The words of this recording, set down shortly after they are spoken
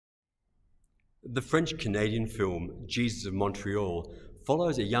The French-Canadian film Jesus of Montreal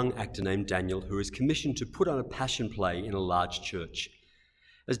follows a young actor named Daniel who is commissioned to put on a passion play in a large church.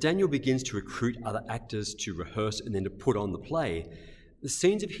 As Daniel begins to recruit other actors to rehearse and then to put on the play, the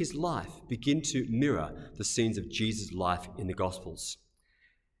scenes of his life begin to mirror the scenes of Jesus' life in the Gospels.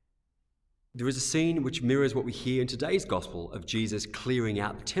 There is a scene which mirrors what we hear in today's Gospel of Jesus clearing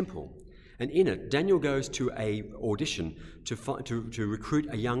out the temple. And in it, Daniel goes to an audition to recruit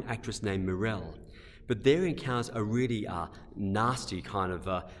a young actress named Mirelle. But there he encounters a really nasty kind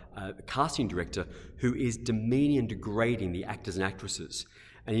of casting director who is demeaning and degrading the actors and actresses.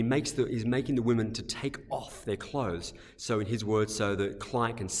 And he's making the women to take off their clothes, so in his words, so the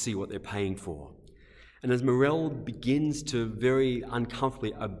client can see what they're paying for. And as Mirelle begins to very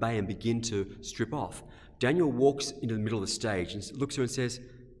uncomfortably obey and begin to strip off, Daniel walks into the middle of the stage and looks at her and says,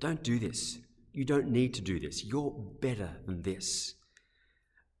 "Don't do this. You don't need to do this. You're better than this."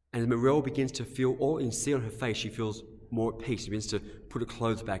 And as Mirelle begins to feel, or you can see on her face, she feels more at peace. She begins to put her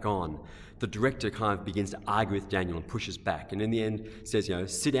clothes back on. The director kind of begins to argue with Daniel and pushes back. And in the end says,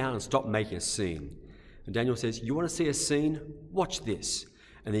 sit down and stop making a scene. And Daniel says, "You want to see a scene? Watch this."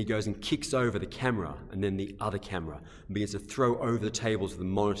 And then he goes and kicks over the camera and then the other camera and begins to throw over the tables with the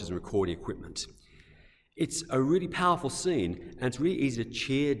monitors and recording equipment. It's a really powerful scene, and it's really easy to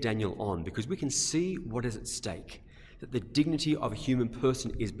cheer Daniel on because we can see what is at stake, that the dignity of a human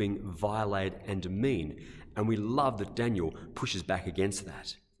person is being violated and demeaned, and we love that Daniel pushes back against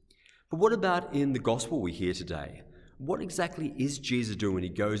that. But what about in the gospel we hear today? What exactly is Jesus doing when he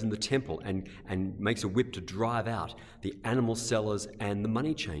goes in the temple and makes a whip to drive out the animal sellers and the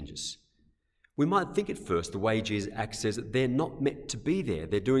money changers? We might think at first the way Jesus acts says that they're not meant to be there.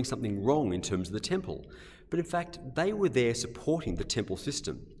 They're doing something wrong in terms of the temple. But in fact, they were there supporting the temple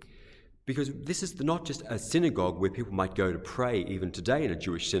system. Because this is not just a synagogue where people might go to pray even today in a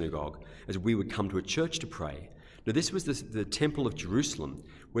Jewish synagogue, as we would come to a church to pray. No, this was the temple of Jerusalem,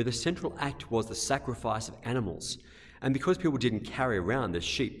 where the central act was the sacrifice of animals. And because people didn't carry around their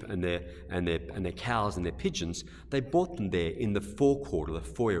sheep and their cows and their pigeons, they brought them there in the forecourt or the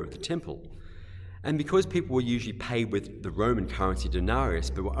foyer of the temple. And because people were usually paid with the Roman currency denarius,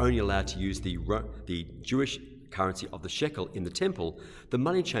 but were only allowed to use the Jewish currency of the shekel in the temple, the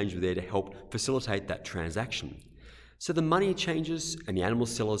money changers were there to help facilitate that transaction. So the money changers and the animal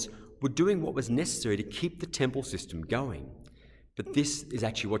sellers were doing what was necessary to keep the temple system going. But this is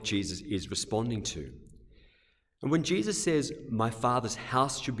actually what Jesus is responding to. And when Jesus says, "My Father's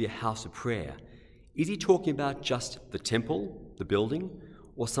house should be a house of prayer," is he talking about just the temple, the building,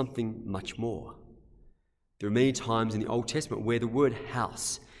 or something much more? There are many times in the Old Testament where the word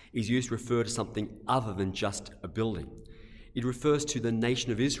house is used to refer to something other than just a building. It refers to the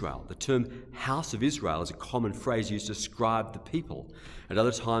nation of Israel. The term house of Israel is a common phrase used to describe the people. At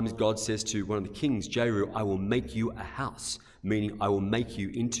other times, God says to one of the kings, Jehu, "I will make you a house," meaning I will make you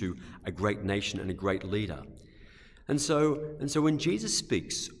into a great nation and a great leader. And so when Jesus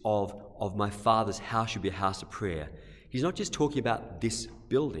speaks of my Father's house should be a house of prayer, he's not just talking about this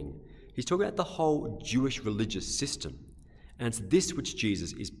building. He's talking about the whole Jewish religious system. And it's this which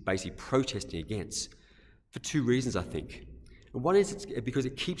Jesus is basically protesting against for two reasons, I think. And one is because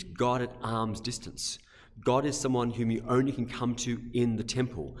it keeps God at arm's distance. God is someone whom you only can come to in the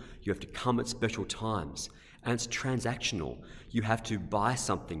temple. You have to come at special times. And it's transactional. You have to buy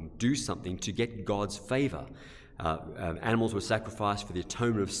something, do something to get God's favor. Animals were sacrificed for the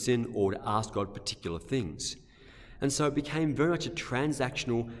atonement of sin or to ask God particular things. And so it became very much a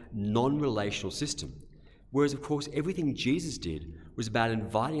transactional, non-relational system. Whereas, of course, everything Jesus did was about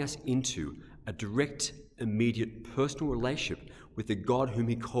inviting us into a direct, immediate, personal relationship with the God whom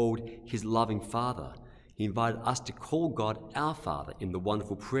he called his loving Father. He invited us to call God our Father in the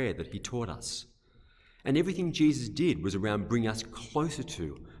wonderful prayer that he taught us. And everything Jesus did was around bringing us closer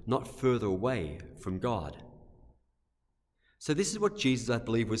to, not further away from God. So this is what Jesus, I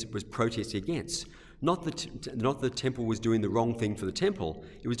believe, was protesting against. Not the temple was doing the wrong thing for the temple,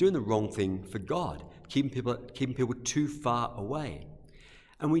 it was doing the wrong thing for God, keeping people too far away.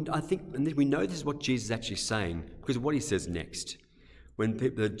 And we know this is what Jesus is actually saying because of what he says next. When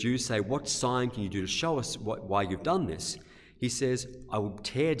the Jews say, "What sign can you do to show us why you've done this?" He says, "I will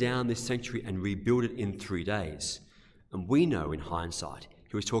tear down this sanctuary and rebuild it in 3 days." And we know in hindsight,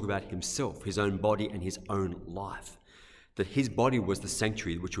 he was talking about himself, his own body and his own life. That his body was the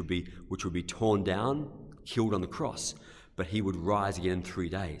sanctuary which would be torn down, killed on the cross, but he would rise again in 3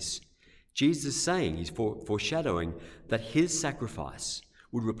 days. Jesus is saying, he's foreshadowing, that his sacrifice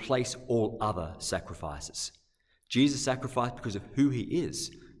would replace all other sacrifices. Jesus' sacrifice, because of who he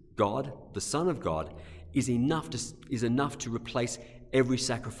is, God, the Son of God, is enough to replace every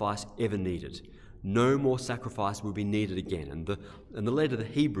sacrifice ever needed. No more sacrifice will be needed again. And the letter to the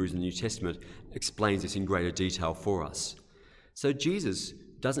Hebrews in the New Testament explains this in greater detail for us. So Jesus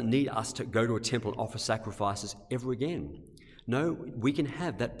doesn't need us to go to a temple and offer sacrifices ever again. No, we can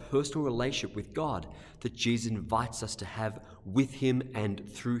have that personal relationship with God that Jesus invites us to have with him and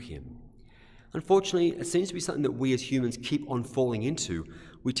through him. Unfortunately, it seems to be something that we as humans keep on falling into.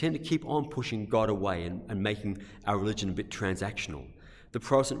 We tend to keep on pushing God away and making our religion a bit transactional. The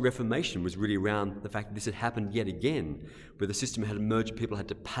Protestant Reformation was really around the fact that this had happened yet again, where the system had emerged, people had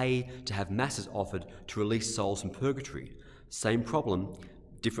to pay to have masses offered to release souls from purgatory. Same problem,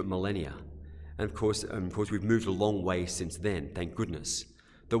 different millennia. And of course, we've moved a long way since then, thank goodness.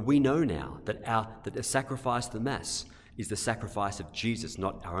 That we know now that the sacrifice of the Mass is the sacrifice of Jesus,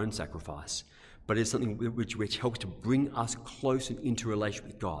 not our own sacrifice. But it's something which helps to bring us close and into relation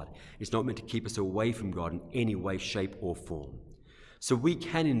with God. It's not meant to keep us away from God in any way, shape, or form. So we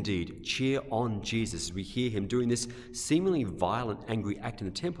can indeed cheer on Jesus as we hear him doing this seemingly violent, angry act in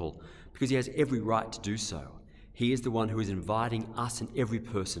the temple, because he has every right to do so. He is the one who is inviting us and every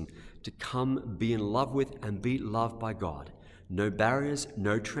person to come be in love with and be loved by God. No barriers,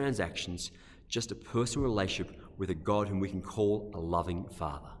 no transactions, just a personal relationship with a God whom we can call a loving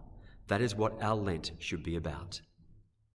Father. That is what our Lent should be about.